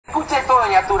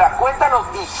Doña Tura, cuéntanos,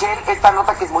 Michelle, esta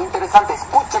nota que es muy interesante.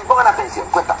 Escuchen, pongan atención,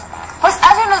 cuéntanos. Pues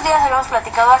hace unos días habíamos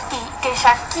platicado aquí que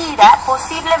Shakira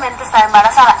posiblemente estaba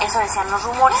embarazada, eso decían los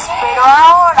rumores, pero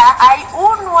ahora hay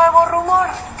un nuevo rumor.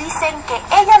 Dicen que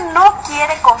ella no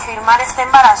quiere confirmar este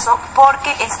embarazo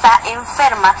porque está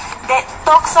enferma de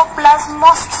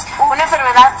toxoplasmosis, una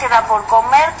enfermedad que da por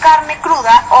comer carne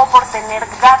cruda o por tener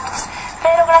gatos.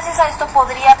 Pero gracias a esto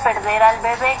podría perder al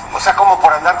bebé. O sea, como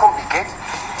por andar con Piqué.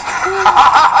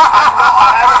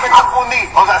 No me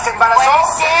confundí. O sea, se embarazó. Puede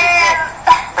ser.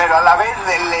 Pero a la vez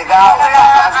le da. A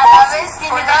la vez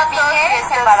tiene gatos y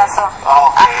se embarazó.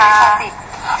 Okay. Ajá, sí.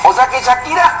 O sea que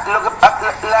Shakira,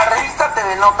 la revista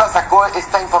TV Nota sacó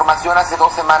esta información hace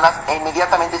 2 semanas e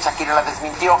inmediatamente Shakira la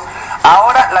desmintió.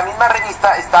 Ahora la misma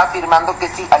revista está afirmando que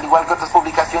sí, al igual que otras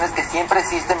publicaciones, que siempre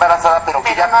sí está embarazada, pero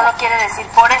que ya no lo quiere decir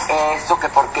por eso. Eso, que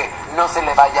porque no se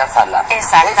le vaya a salar.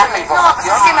 Exactamente. No, pues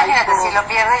es que imagínate, si lo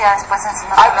pierde ya después así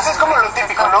no. Ay, pues es como lo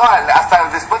típico, ¿no? Hasta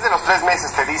después de los 3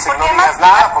 meses te dicen, no digas además,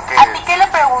 nada porque... A Piqué le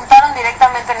preguntaron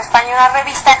directamente en España en una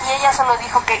revista y ella solo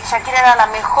dijo que Shakira era la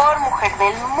mejor mujer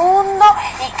del mundo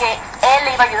y que él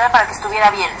le iba a ayudar para que estuviera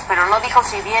bien, pero no dijo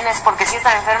si bien es porque sí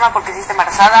está enferma, porque sí está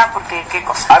embarazada, porque qué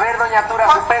cosa. A ver, Doña Tura,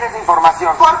 supere esa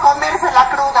información. Por comerse la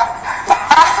cruda.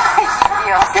 Ay,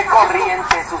 Dios. ¿Qué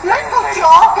corriente ¿No sucede?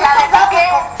 escuchó? Que la verdad que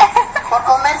por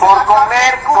comerse la Por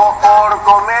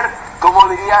comer, como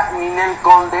diría Ninel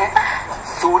Conde,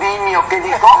 surimio, ¿qué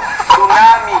dijo?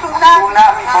 Tsunami, por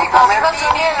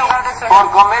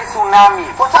comer tsunami.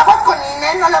 Pues aguas con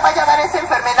Inés, no le vaya a dar esa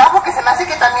enfermedad porque se me hace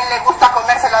que también le gusta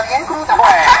comérsela bien cruda.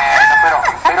 Bueno,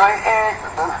 pero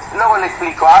luego le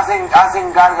explico, hacen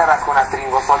gárgaras con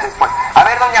astringosol después. A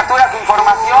ver, Doña Tura, su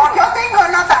información. Yo tengo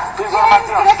nota. Tu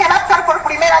información. ¿Quién cree que va a actuar por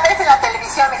primera vez en la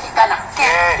televisión mexicana?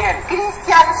 ¿Quién?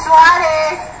 Cristian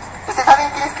Suárez. ¿Ustedes saben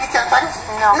quién es Cristian Suárez?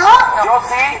 No. Yo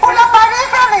sí. Por la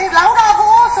pareja de Laura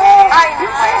Bozzo. Ay,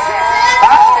 no. ¿Va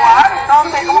a actuar?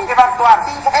 ¿Dónde? ¿Cómo que va a actuar?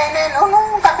 Sí, en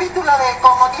un capítulo de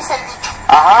Como dice el dicho.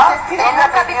 Ajá. En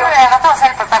un capítulo de gato va a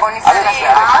ser el protagonista de la serie.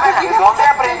 ¿De dónde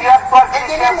aprendió a actuar Él tiene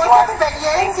Cristian mucha Suárez?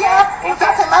 experiencia. ¿En Usted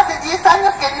qué? hace más de 10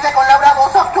 años que vive con Laura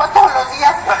Bozzo, actúa todos los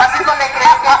días, haciéndole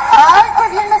creer que, ay, qué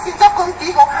bien me siento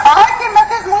contigo, ay, que me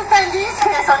haces muy feliz,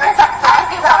 que eso no es actuar,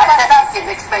 que está sin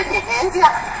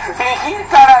experiencia. Fingir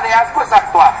cara de asco es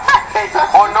actuar. Eso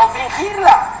sí. O no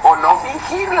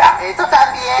fingirla. Eso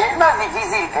también. Es más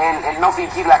difícil el no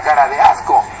fingir la cara de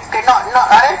asco. Que no,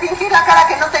 a ver, fingir la cara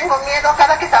que no tengo miedo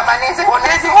cada que se amanece. Con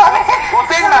eso,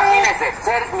 Usted imagínese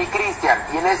ser mi Cristian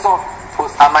y en eso,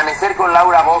 pues amanecer con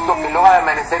Laura Bozzo, que luego de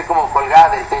amanecer como colgada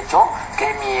del techo.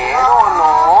 ¡Qué miedo,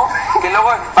 no! Que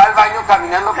luego va al baño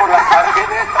caminando por las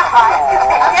paredes.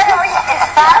 El día de hoy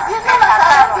está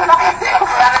desatado.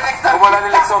 Como la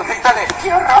del exorcista de...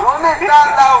 ¡Qué horror! ¿Dónde está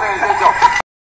Laura en el techo?